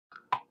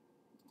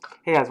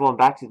Hey guys, welcome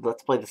back to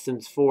Let's Play The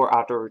Sims 4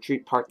 Outdoor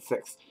Retreat Part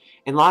 6.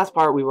 In the last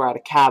part, we were at a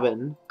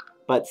cabin,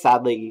 but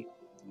sadly,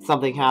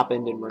 something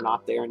happened and we're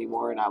not there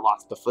anymore, and I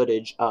lost the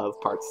footage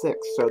of Part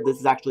 6. So this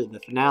is actually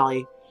the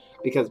finale,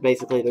 because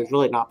basically there's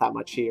really not that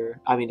much here.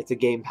 I mean, it's a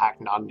game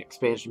pack, not an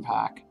expansion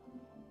pack.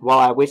 While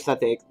I wish that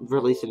they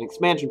released an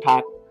expansion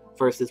pack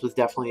first, this was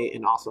definitely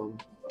an awesome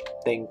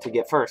thing to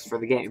get first for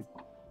the game.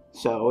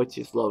 So it's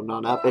just loading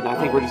on up, and I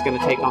think we're just going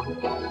to take on...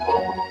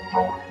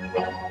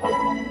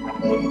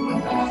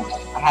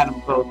 I had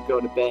them both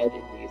go to bed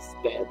in these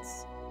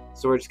beds,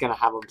 so we're just going to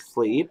have them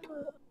sleep.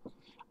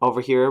 Over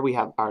here we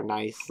have our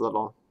nice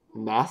little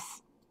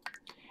mess,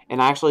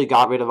 and I actually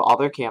got rid of all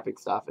their camping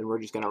stuff, and we're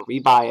just going to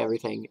rebuy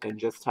everything and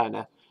just kind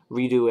of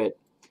redo it,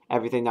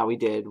 everything that we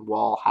did,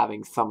 while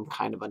having some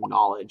kind of a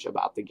knowledge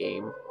about the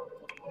game.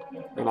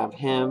 We're going to have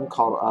him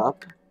call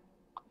up,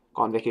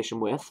 go on vacation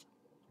with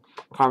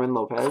Carmen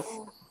Lopez.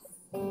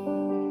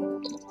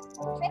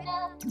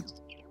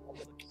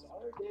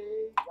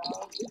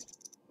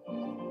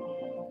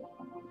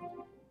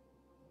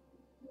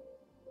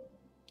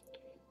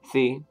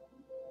 See,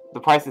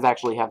 the prices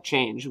actually have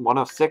changed.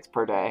 $106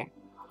 per day.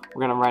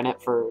 We're going to rent it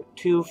for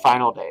 2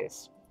 final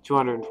days.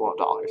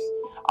 $212.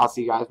 I'll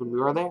see you guys when we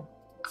are there.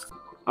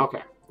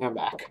 Okay, I'm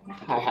back.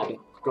 I had to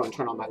go and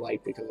turn on my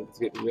light because it was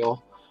getting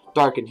real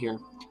dark in here.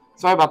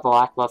 Sorry about the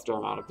lackluster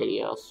amount of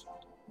videos.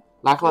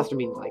 Lackluster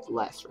means like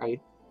less,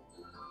 right?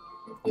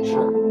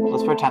 Sure.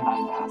 Let's pretend that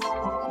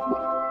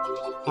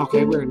has.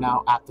 Okay, we're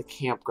now at the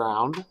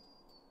campground.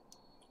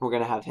 We're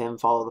going to have him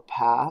follow the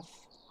path.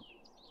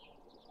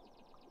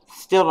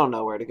 Still don't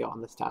know where to go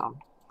in this town.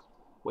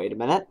 Wait a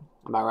minute.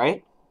 Am I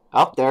right?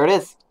 Oh, there it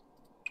is.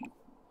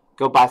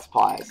 Go buy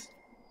supplies.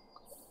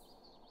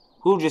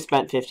 Who just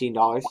spent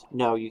 $15?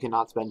 No, you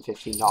cannot spend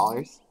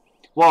 $15.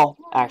 Well,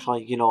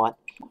 actually, you know what?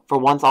 For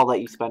once, I'll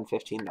let you spend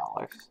 $15.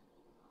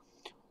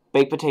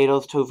 Baked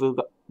potatoes, tofu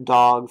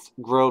dogs,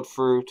 grilled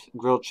fruit,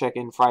 grilled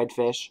chicken, fried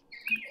fish.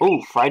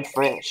 Ooh, fried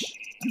fish.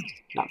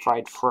 Not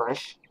fried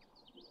fish.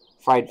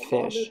 Fried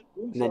fish.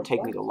 And then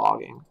take me to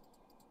logging.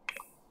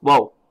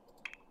 Whoa.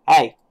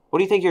 Hey, what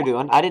do you think you're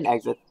doing? I didn't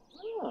exit.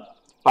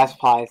 Buy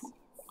supplies.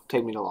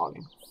 Take me to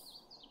logging.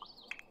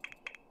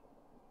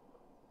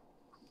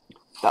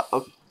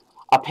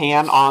 A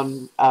pan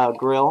on a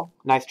grill.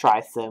 Nice try,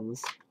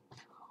 Sims.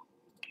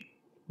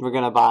 We're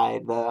going to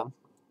buy the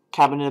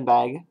cabin in a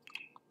bag.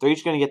 They're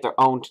each going to get their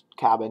own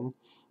cabin.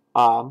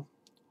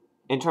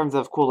 In terms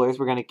of coolers,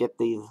 we're going to get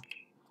these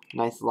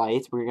nice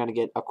lights. We're going to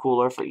get a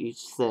cooler for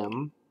each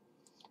Sim.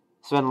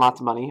 Spend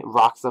lots of money.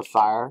 Rocks of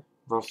fire.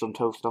 Roast them,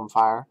 toast on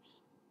fire.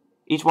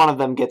 Each one of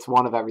them gets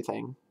one of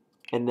everything.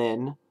 And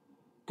then,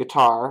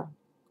 guitar.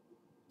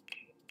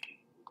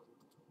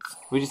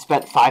 We just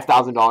spent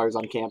 $5,000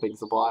 on camping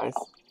supplies.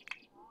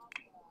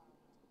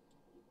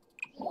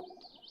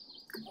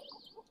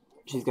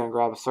 She's going to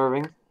grab a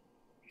serving.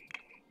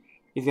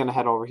 He's going to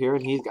head over here,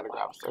 and he's going to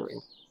grab a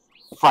serving.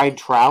 Fried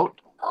trout.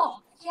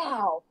 Oh,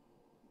 yeah.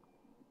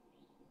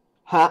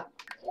 Huh.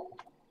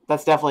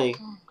 That's definitely...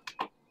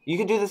 You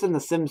could do this in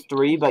The Sims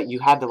 3, but you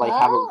had to like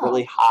have a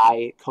really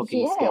high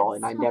cooking skill,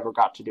 and I never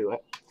got to do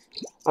it.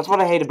 That's what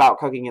I hate about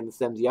cooking in The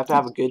Sims. You have to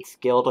have a good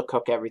skill to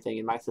cook everything,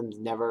 and my Sims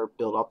never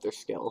build up their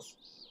skills.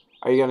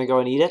 Are you going to go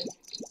and eat it?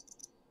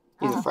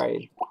 He's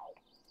afraid.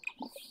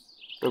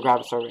 Go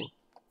grab a serving.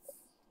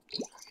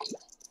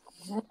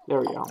 There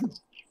we go.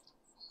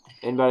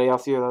 Anybody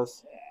else hear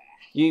those?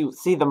 You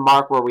see the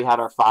mark where we had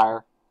our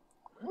fire.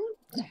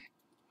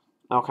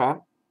 Okay.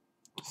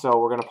 So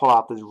we're going to pull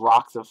out these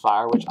rocks of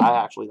fire, which I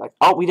actually like.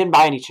 Oh, we didn't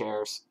buy any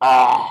chairs.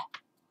 Ah.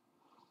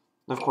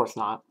 Of course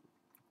not.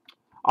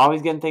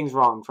 Always getting things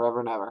wrong, forever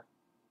and ever.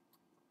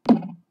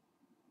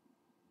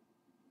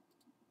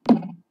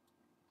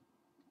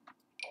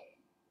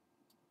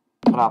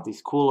 Put out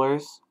these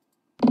coolers.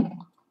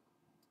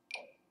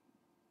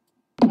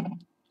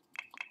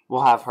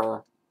 We'll have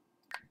her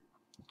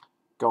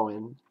go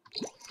in.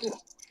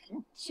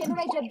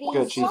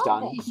 Good, she's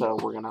done. So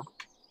we're going to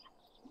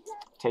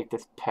take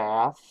this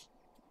path.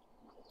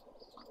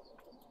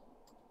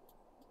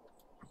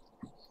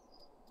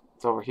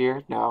 It's over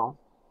here? No.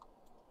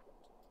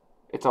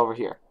 It's over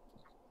here.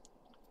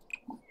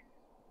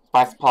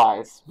 Buy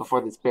supplies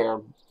before this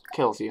bear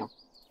kills you.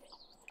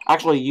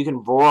 Actually, you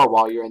can roar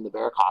while you're in the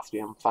bear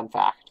costume. Fun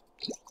fact.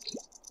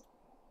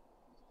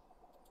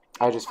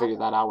 I just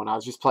figured that out when I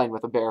was just playing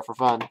with a bear for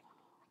fun.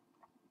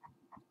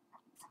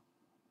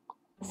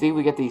 See,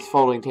 we get these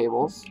folding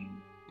tables.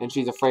 And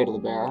she's afraid of the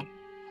bear.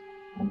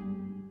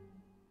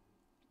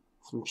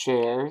 Some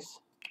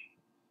chairs.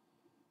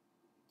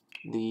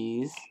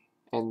 These.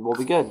 And we'll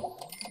be good.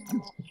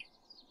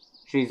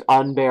 She's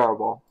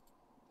unbearable.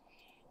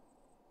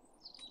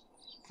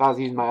 If I was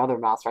using my other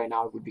mouse right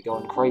now, it would be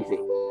going crazy.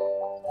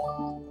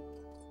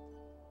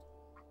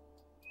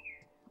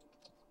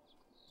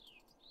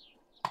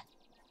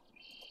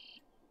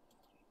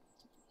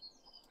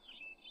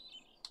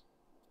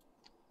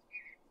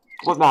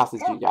 What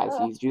mouses do you guys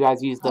use? Do you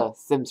guys use the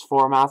Sims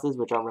 4 mouses,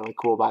 which are really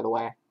cool, by the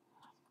way?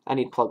 I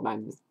need to plug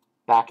mine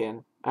back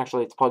in.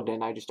 Actually, it's plugged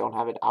in. I just don't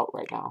have it out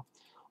right now.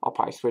 I'll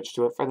probably switch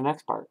to it for the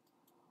next part.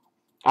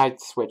 I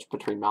switch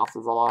between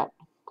mouses a lot.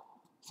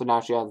 So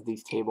now she has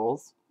these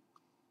tables.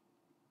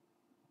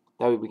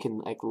 That way we can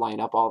like line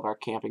up all of our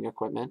camping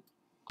equipment.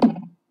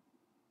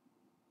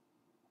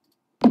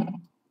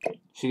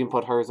 She can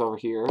put hers over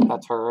here.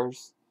 That's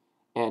hers.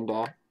 And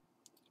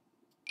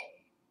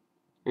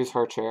here's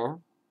her chair.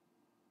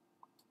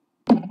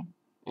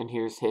 And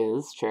here's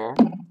his chair.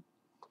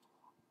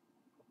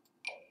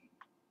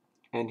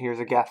 And here's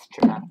a guest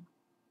chair.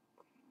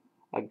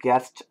 A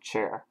guest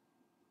chair.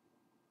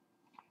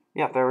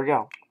 Yep, there we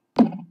go.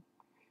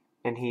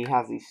 And he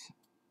has these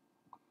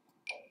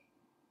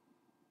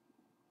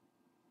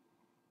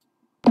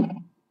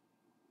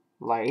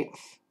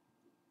lights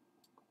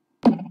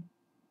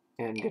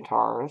and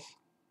guitars.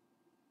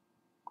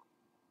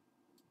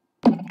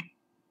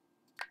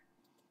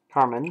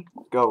 Carmen,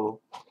 go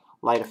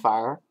light a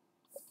fire.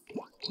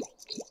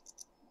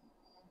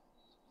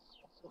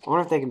 I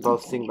wonder if they can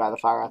both sing by the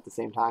fire at the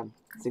same time.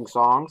 Sing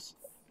songs.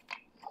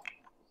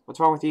 What's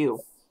wrong with you?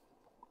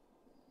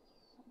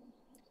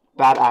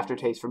 Bad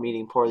aftertaste from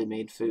eating poorly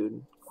made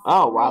food.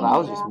 Oh, wow, that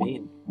was just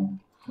mean.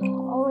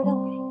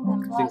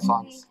 Sing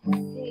songs.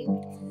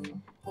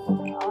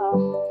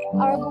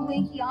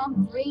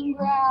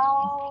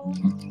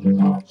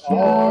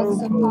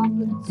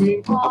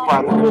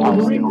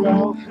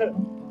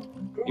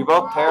 You're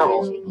both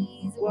terrible.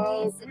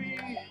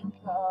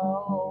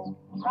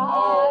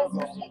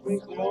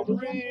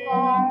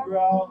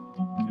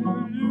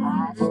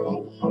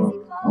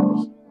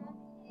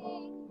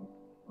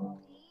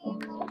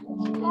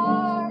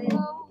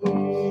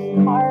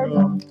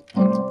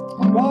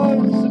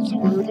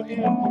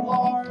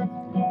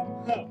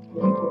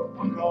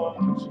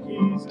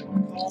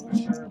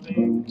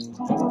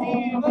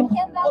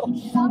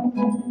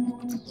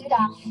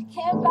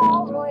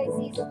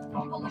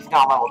 He's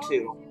now level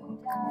 2.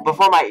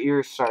 Before my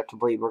ears start to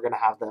bleed, we're going to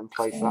have them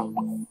play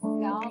some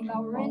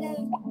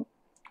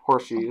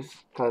horseshoes,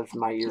 because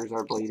my ears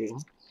are bleeding.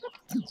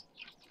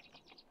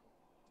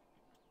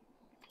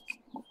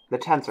 The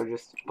tents are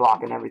just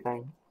blocking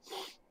everything.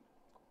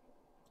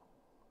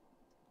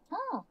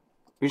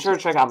 Be sure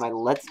to check out my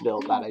Let's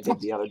Build that I did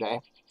the other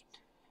day.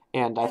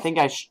 And I think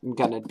I'm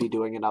going to be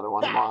doing another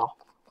one tomorrow.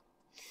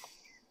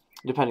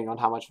 Depending on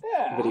how much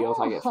videos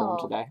I get filmed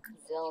today.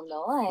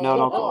 No,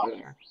 don't go over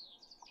there.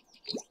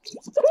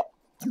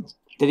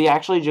 Did he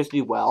actually just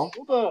do well?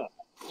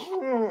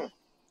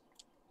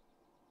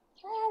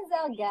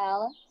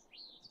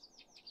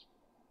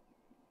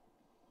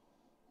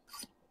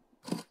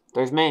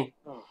 There's me.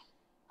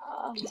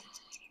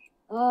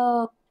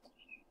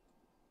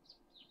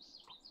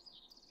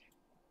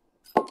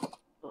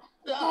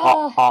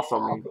 Also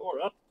me.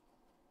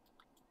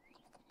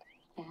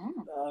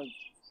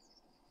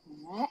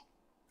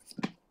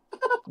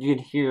 You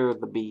can hear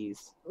the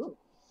bees.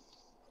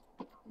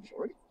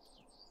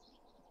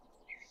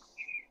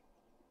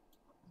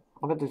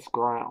 Look at this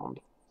ground.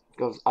 It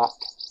goes up.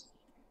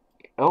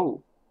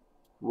 Oh.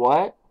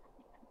 What?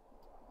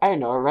 I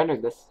didn't know it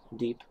rendered this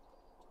deep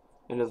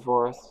into the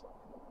forest.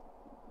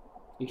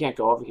 You can't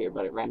go over here,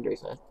 but it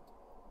renders it.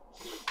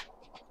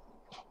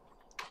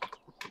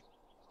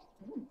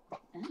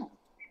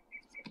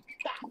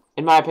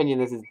 In my opinion,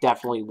 this is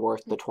definitely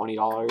worth the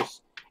 $20.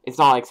 It's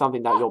not like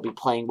something that you'll be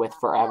playing with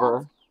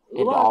forever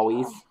and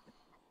always.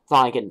 It's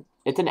not like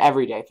it's an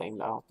everyday thing,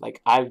 though.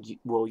 Like, I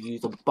will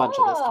use a bunch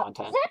of this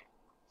content.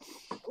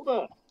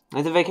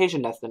 It's a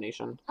vacation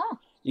destination.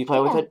 You play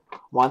with it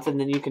once, and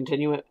then you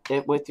continue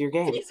it with your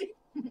game.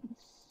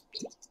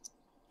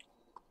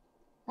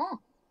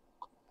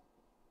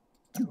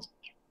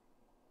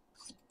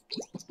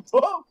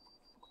 Oh!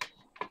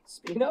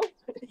 Spino?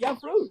 Yeah,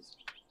 froze.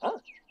 Huh?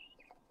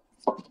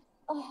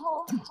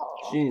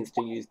 She needs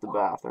to use the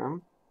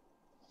bathroom.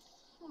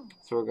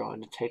 So we're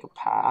going to take a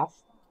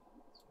path.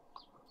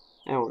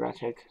 And we're going to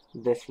take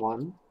this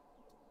one.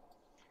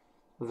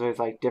 There's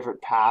like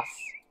different paths,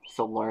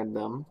 so learn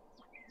them.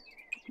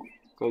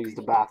 Go use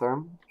the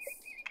bathroom.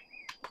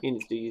 He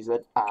needs to use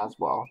it as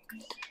well.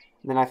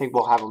 And then I think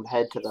we'll have him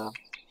head to the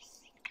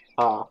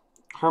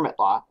hermit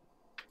lot.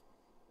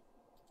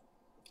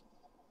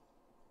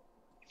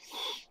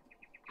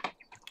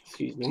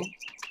 Excuse me.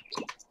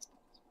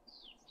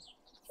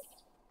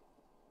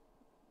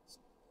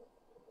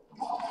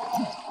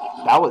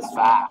 That was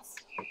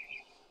fast.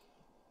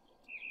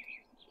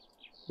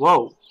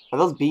 Whoa, are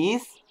those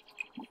bees?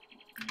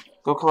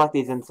 Go collect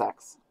these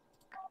insects.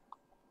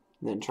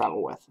 And then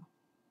travel with.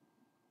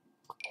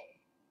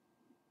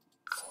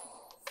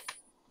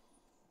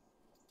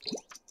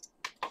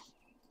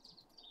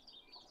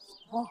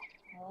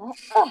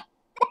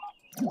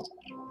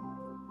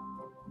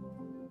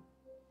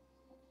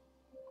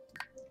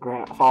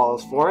 Grant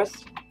follows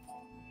forest.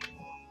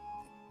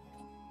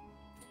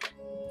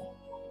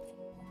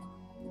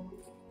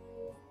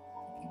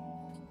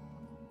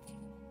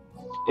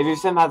 If your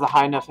sim has a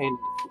high enough hand,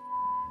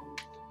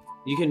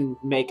 you can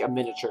make a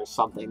miniature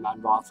something that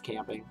involves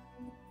camping.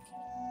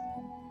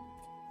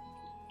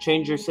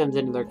 Change your Sims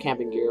into their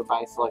camping gear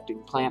by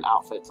selecting plant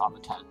outfits on the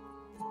tent.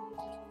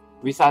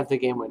 Resize the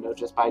game window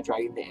just by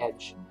dragging the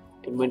edge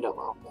in window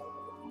mode.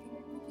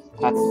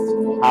 That's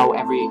how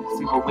every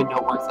single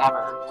window works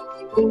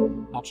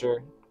ever. Not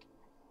sure.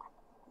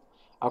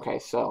 Okay,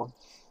 so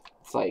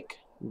it's like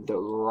the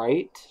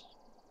right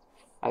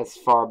as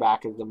far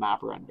back as the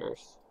map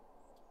renders.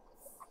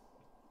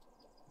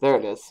 There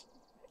it is.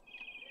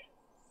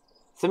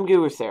 Sim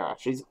Guru Sarah.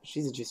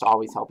 She's just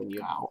always helping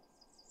you out.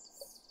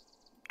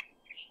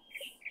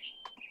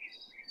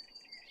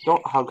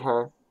 Don't hug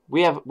her.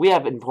 We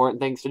have important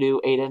things to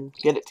do, Aiden.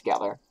 Get it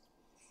together.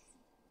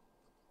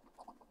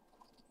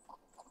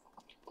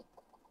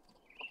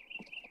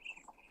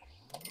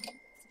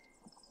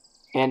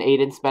 And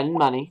Aiden spending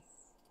money.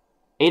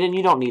 Aiden,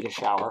 you don't need a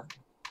shower.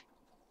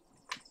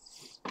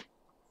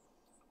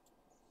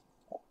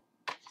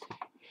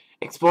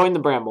 Exploring the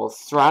brambles.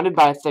 Surrounded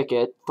by a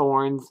thicket,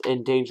 thorns,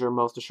 and danger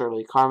most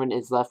assuredly, Carmen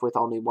is left with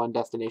only one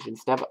destination.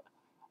 Step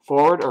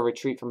forward or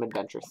retreat from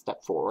adventure.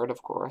 Step forward,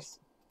 of course.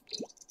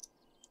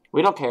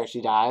 We don't care if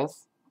she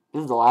dies.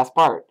 This is the last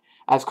part.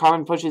 As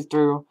Carmen pushes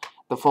through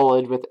the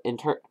foliage with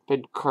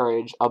intrepid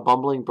courage, a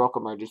bumbling brook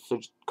emerges. So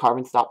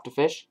Carmen stopped to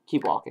fish.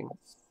 Keep walking.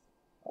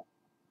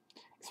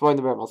 Exploring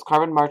the brambles.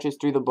 Carmen marches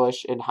through the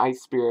bush in high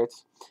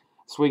spirits,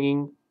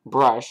 swinging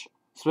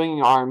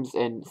arms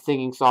and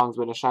singing songs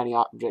when a shiny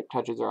object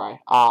touches her eye.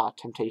 Ah,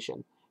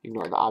 temptation.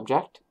 Ignore the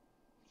object.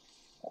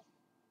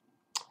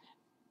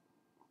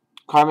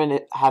 Carmen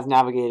has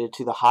navigated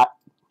to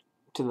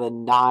the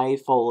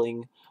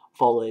nigh-falling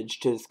foliage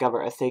to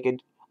discover a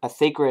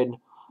sacred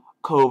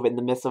cove in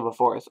the midst of a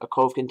forest. A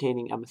cove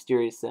containing a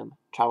mysterious sim.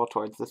 Travel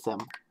towards the sim.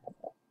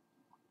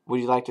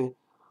 Would you like to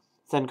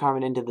send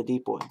Carmen into the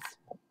deep woods?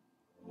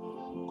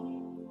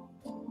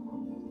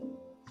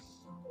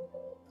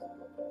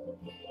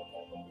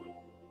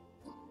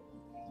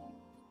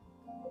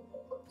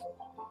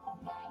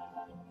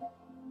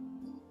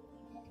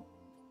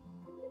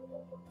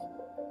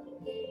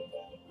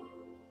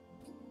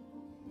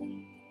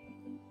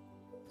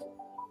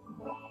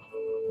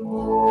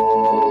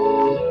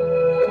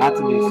 That's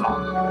a new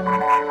song.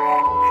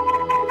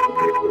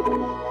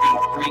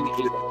 Bring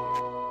Aiden.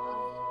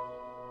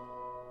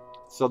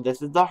 So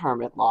this is the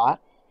hermit lot.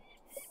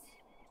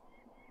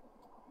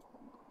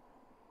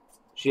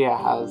 She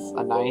has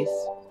a nice...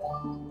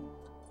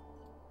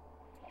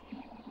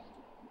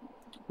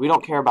 We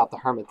don't care about the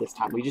hermit this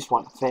time. We just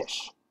want a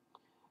fish.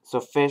 So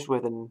fish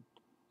with a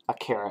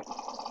carrot.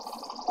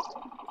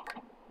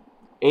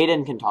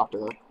 Aiden can talk to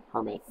the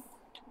hermit.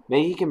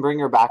 Maybe he can bring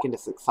her back into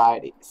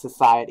society.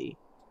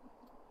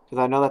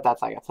 Because I know that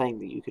that's like a thing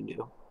that you can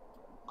do.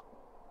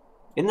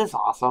 Isn't this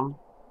awesome?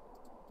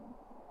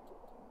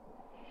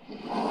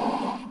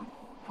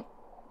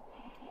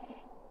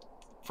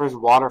 First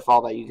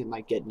waterfall that you can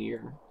like get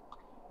near.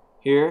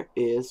 Here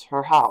is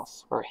her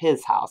house. Or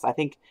his house. I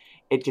think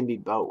it can be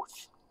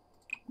both.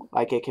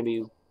 Like it can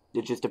be...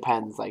 It just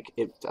depends. Like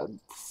it's a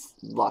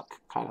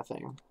luck kind of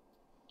thing.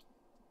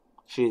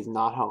 She's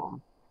not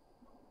home.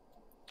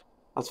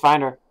 Let's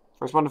find her.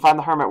 First one to find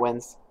the hermit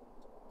wins.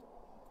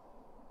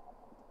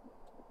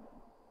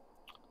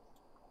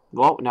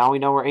 Well, now we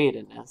know where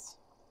Aiden is.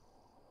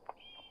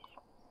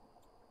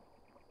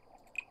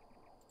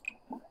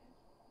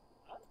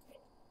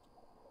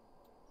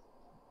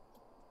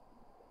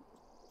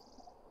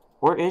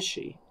 Where is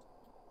she?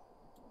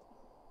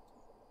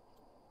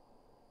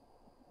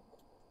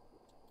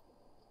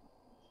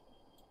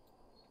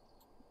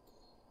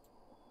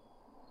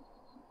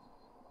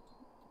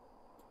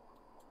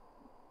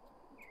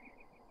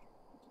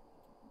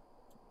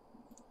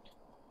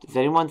 Does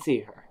anyone see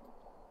her?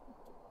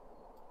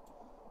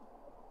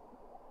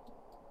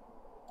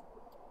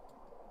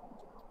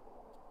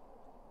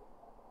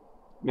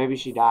 Maybe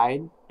she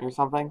died or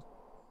something?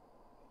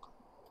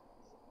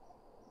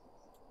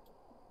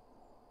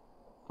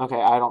 Okay,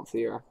 I don't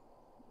see her.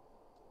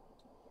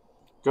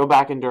 Go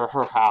back into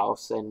her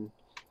house and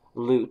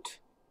loot.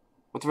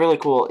 What's really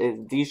cool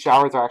is these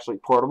showers are actually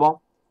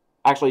portable.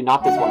 Actually,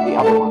 not this one. The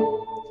other one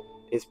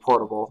is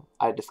portable.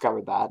 I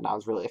discovered that, and I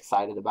was really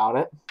excited about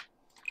it.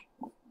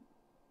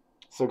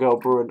 So go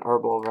brew an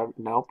herbal...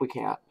 Nope, we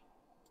can't.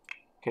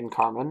 Can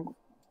Carmen?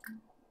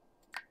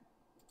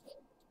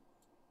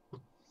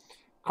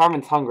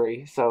 Carmen's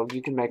hungry, so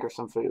you can make her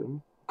some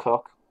food.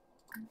 Cook.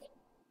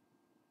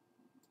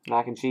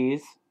 Mac and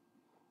cheese.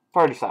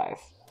 Party size.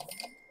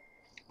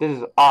 This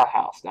is our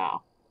house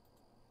now.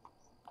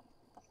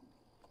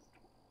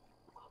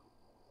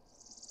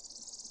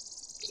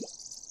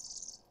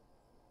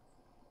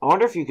 I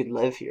wonder if you could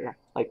live here.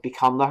 Like,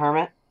 become the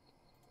hermit.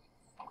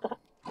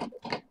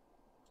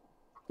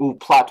 Ooh,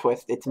 plot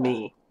twist. It's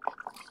me.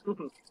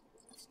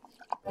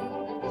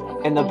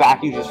 In the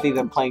back, you just see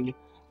them playing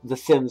The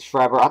Sims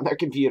forever on their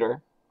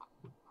computer.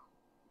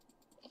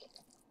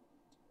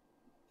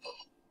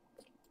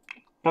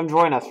 Come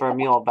join us for a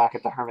meal back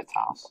at the hermit's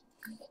house.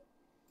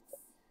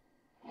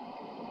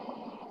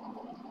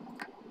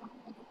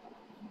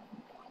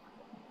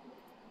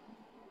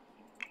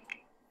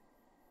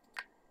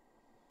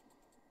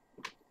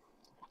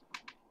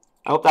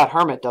 I hope that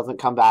hermit doesn't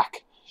come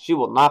back. She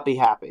will not be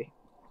happy.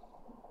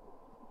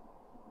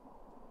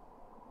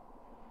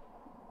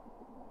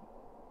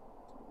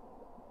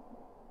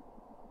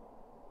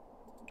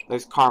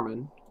 There's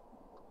Carmen.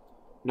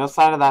 No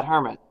sign of that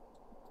hermit.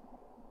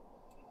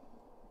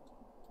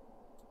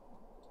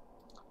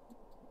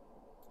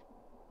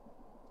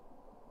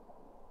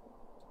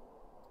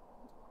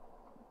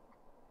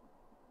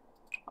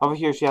 Over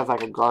here she has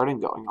like a garden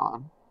going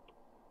on.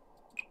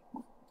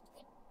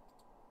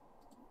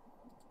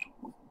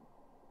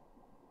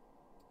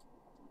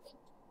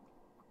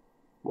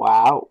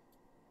 Wow.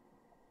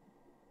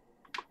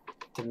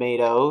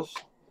 Tomatoes.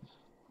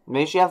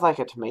 Maybe she has like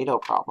a tomato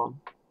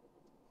problem.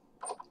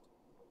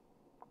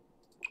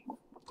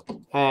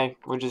 Hey,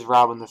 we're just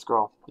robbing this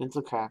girl. It's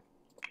okay.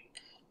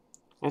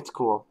 It's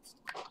cool.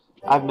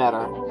 I've met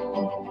her.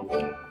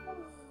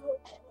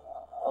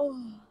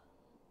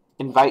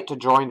 Invite to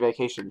join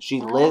vacation.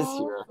 She lives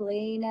here.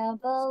 Lena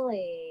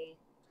Bully.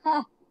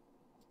 Huh.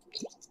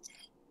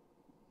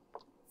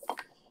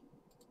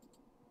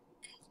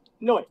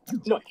 No,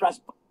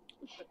 trust.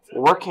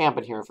 We're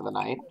camping here for the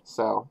night,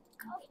 so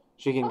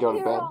she can go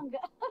to bed.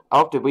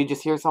 Oh, did we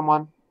just hear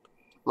someone?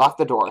 Lock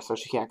the door so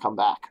she can't come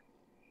back.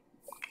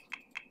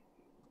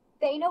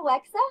 Dana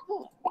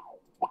Wexa?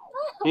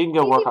 You can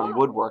go work on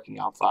woodworking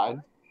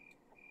outside.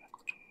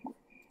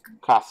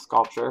 Craft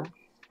sculpture.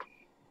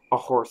 A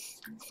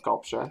horse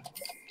sculpture.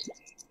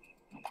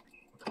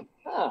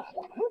 Ah.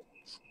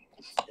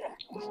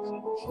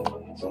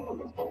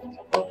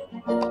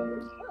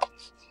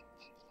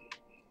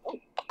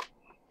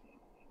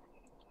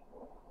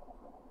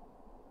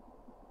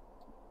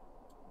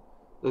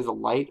 There's a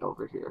light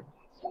over here.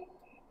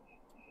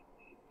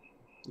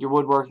 Your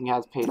woodworking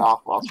has paid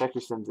off well. Check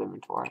your Sims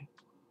inventory.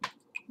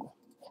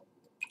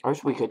 I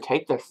wish we could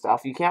take this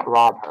stuff. You can't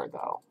rob her,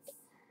 though.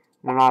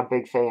 I'm not a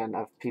big fan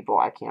of people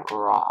I can't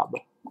rob.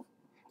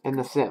 In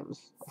The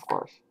Sims, of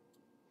course.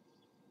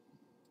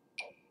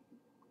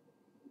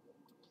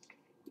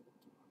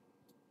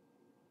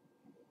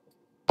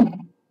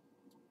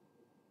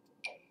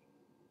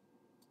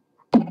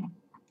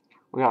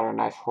 We got our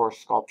nice horse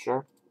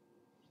sculpture.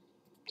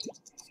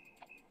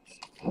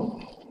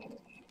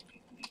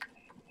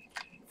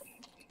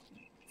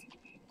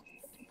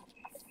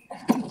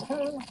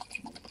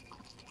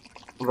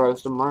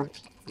 Roast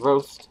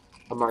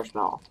a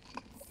marshmallow.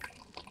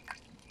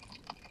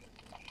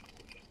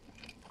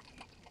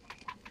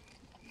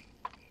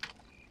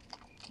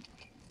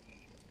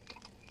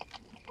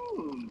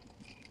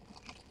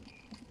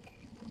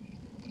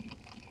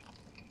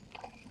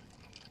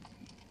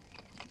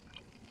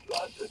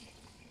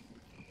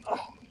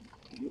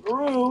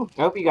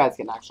 I hope you guys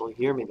can actually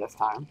hear me this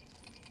time.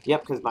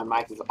 Yep, because my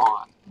mic is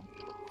on.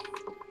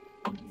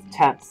 It's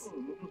tense.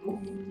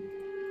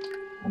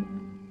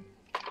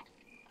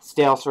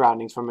 Stale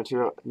surroundings from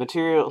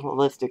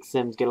materialistic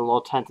Sims get a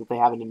little tense if they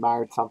haven't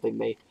admired something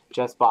they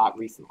just bought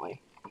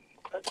recently.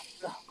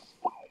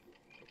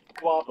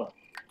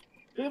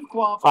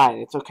 Fine,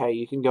 it's okay.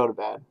 You can go to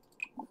bed.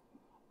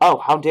 Oh,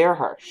 how dare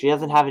her. She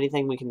doesn't have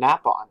anything we can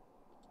nap on.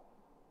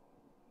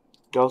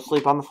 Go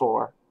sleep on the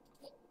floor.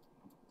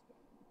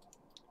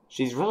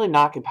 She's really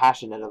not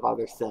compassionate of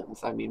other Sims.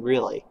 I mean,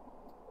 really.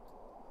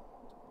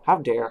 How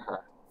dare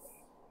her.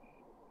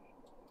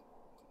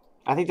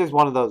 I think there's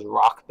one of those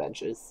rock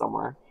benches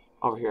somewhere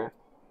over here.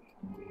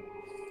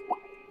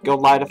 Go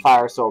light a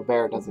fire so a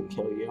bear doesn't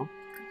kill you.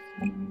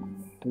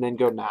 And then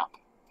go nap.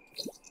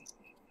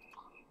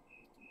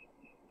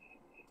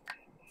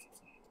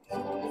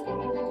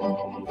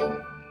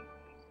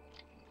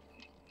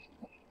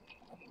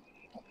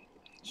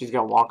 She's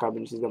gonna walk up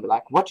and she's gonna be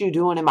like, "What you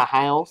doing in my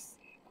house?"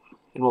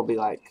 And we'll be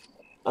like,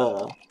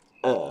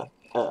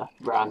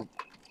 run.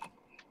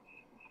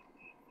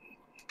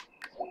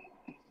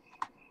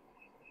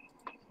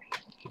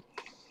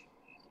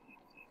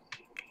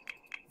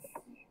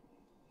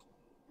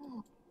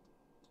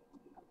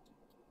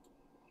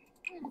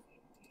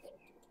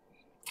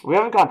 We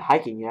haven't gone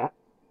hiking yet.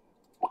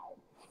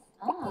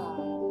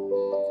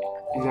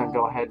 Oh. He's gonna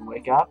go ahead and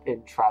wake up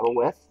and travel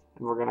with,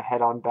 and we're gonna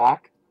head on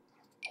back.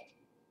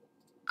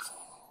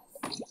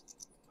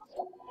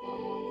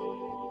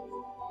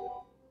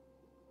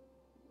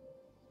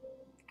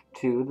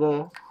 To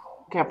the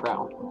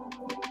campground.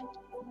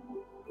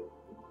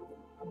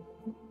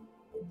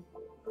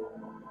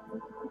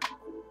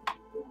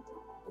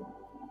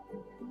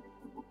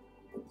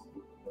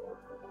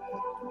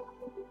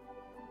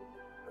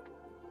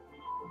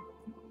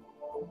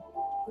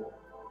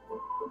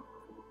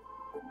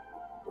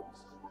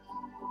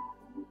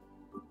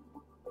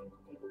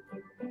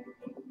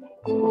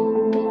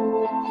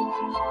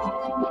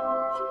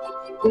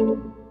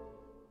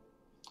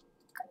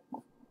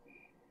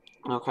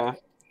 Okay.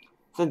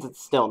 Since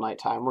it's still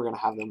nighttime, we're going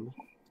to have them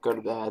go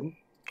to bed.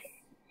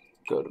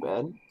 Go to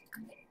bed.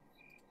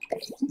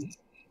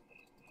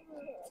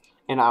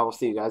 And I will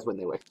see you guys when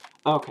they wake.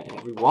 Okay,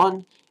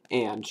 everyone.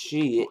 And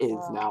she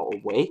is now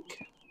awake.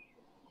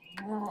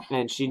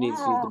 And she needs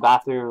to use the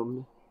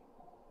bathroom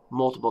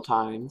multiple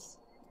times.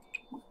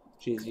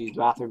 She needs to use the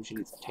bathroom. She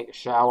needs to take a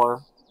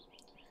shower.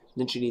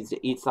 Then she needs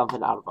to eat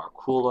something out of our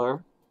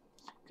cooler.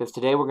 Because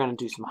today we're going to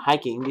do some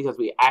hiking because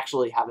we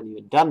actually haven't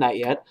even done that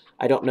yet.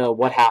 I don't know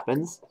what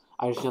happens.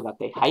 I just know that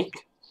they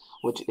hike,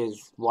 which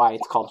is why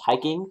it's called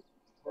hiking,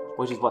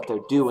 which is what they're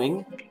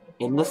doing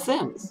in The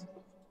Sims.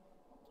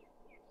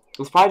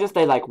 It's probably just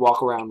they like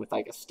walk around with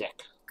like a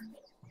stick.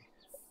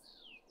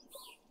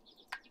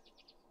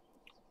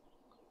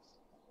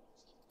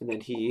 And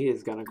then he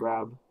is going to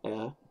grab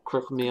a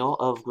quick meal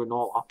of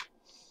granola.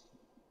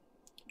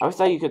 I always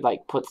thought you could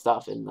like put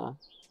stuff in the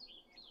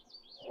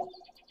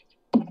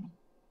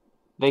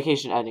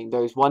vacation ending.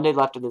 There's 1 day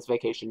left of this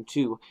vacation.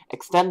 To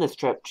extend this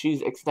trip,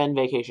 choose extend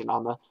vacation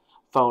on the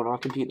phone or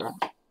computer.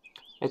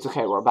 It's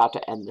okay, we're about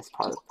to end this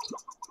part.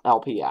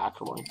 LP,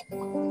 actually.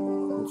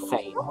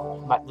 Insane.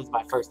 This is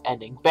my first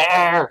ending.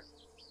 Bear!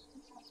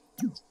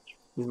 This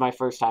is my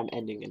first time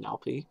ending in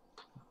LP.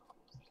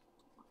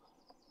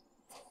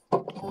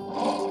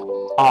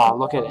 Ah,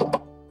 look at it.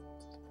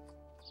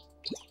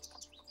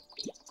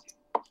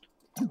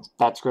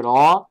 That's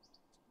granola.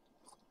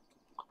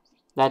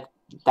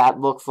 That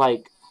looks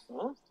like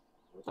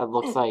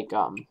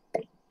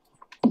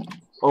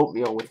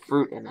oatmeal with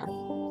fruit in it.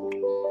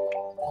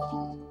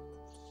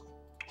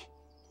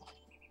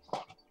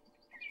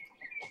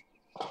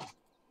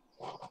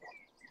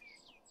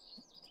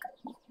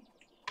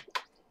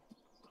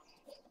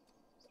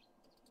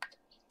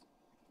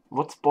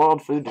 What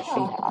spoiled food does she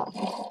have?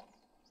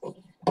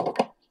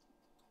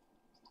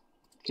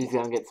 She's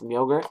gonna get some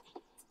yogurt,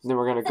 and then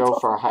we're gonna go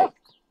for a hike.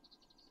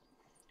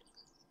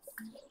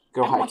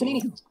 Go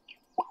hiking.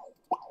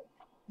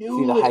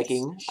 See the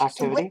hiking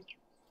activity?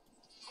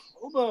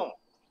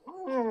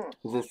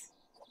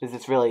 Is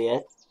this really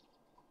it?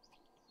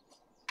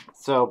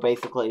 So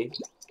basically,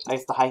 I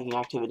guess the hiking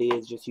activity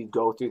is just you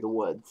go through the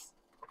woods.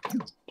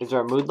 Is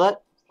there a moodlet?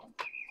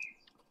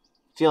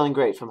 Feeling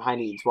great from high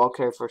needs. Well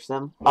cared for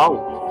Sim.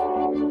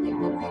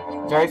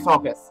 Oh! Very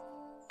focused.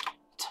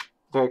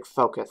 Very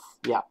focused.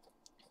 Yeah.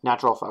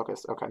 Natural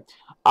focus. Okay.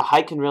 A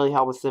hike can really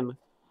help a Sim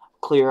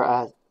clear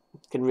a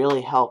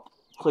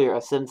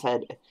Sim's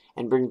head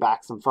and bring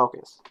back some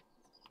focus.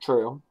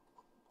 True.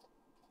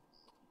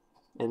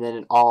 And then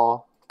it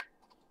all...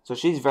 So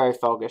she's very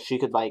focused. She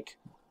could, like,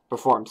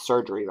 perform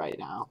surgery right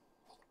now.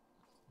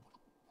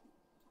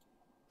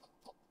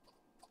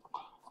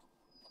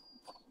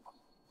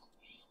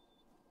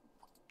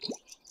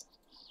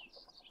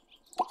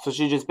 So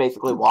she just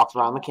basically walks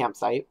around the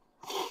campsite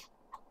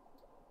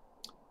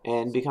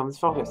and becomes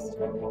focused.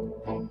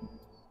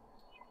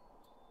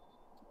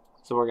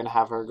 So we're going to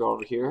have her go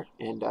over here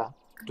and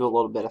do a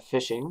little bit of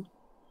fishing.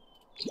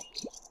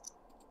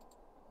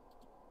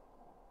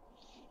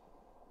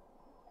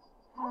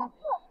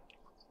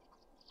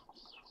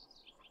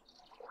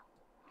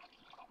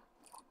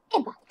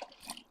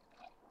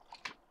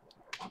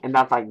 And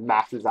that's like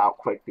maxes out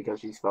quick because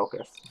she's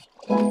focused.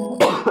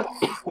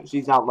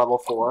 She's now level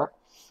 4.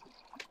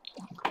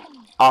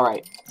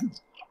 Alright.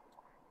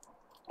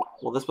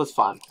 Well, this was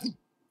fun.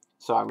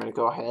 So I'm going to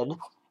go ahead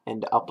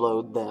and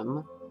upload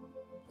them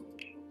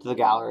to the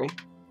gallery.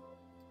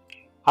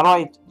 How do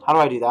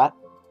I do that?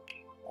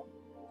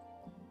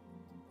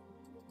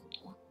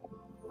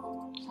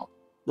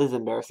 This is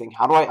embarrassing.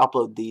 How do I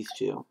upload these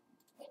two?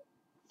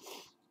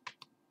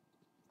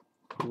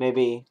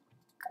 Maybe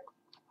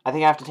I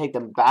think I have to take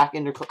them back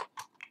into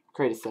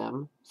Create a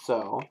Sim.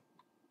 So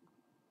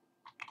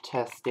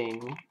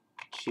testing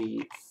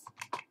cheats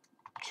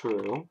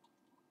true.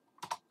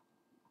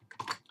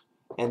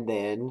 And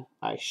then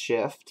I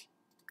shift,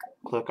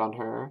 click on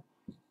her,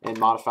 and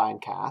modify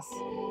and cast.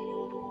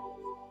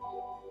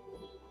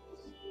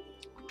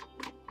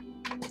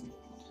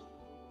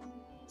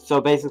 So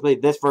basically,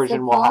 this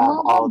version will have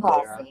all of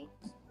their...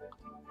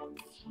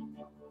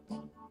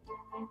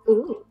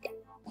 Ooh.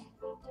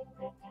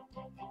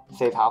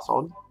 Save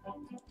household.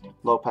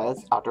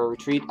 Lopez, outdoor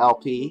retreat,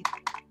 LP.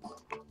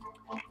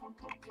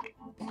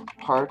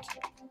 Part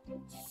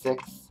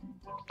 6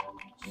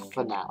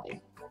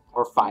 finale.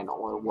 Or final,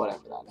 or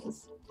whatever that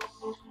is.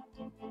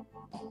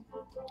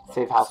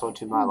 Save household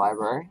to my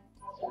library.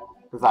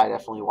 Because I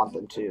definitely want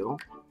them to.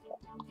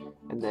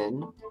 And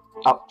then,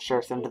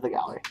 share Sim to the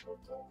gallery.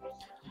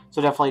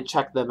 So definitely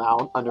check them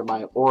out under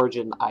my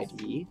Origin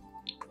ID.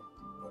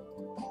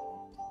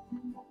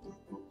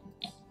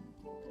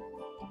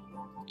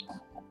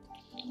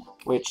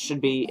 Which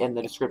should be in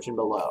the description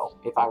below,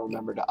 if I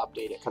remember to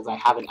update it, because I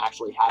haven't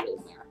actually had it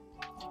in there.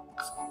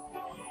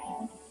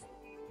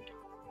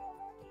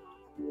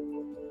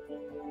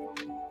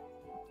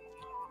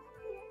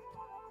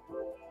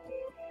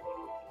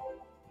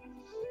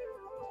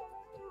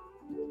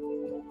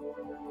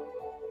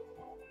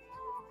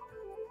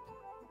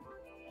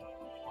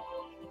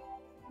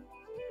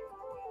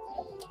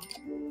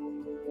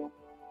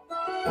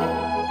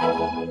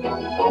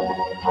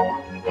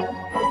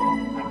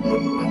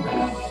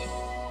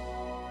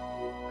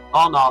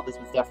 All in all, this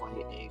was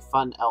definitely a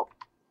fun I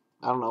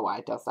don't know why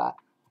it does that.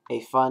 A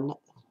fun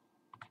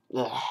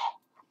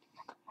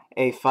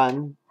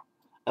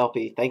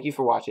LP, thank you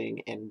for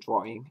watching and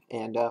enjoying,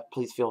 and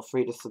please feel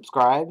free to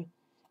subscribe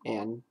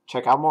and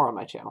check out more on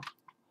my channel.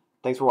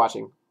 Thanks for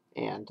watching,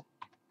 and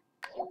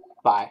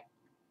bye.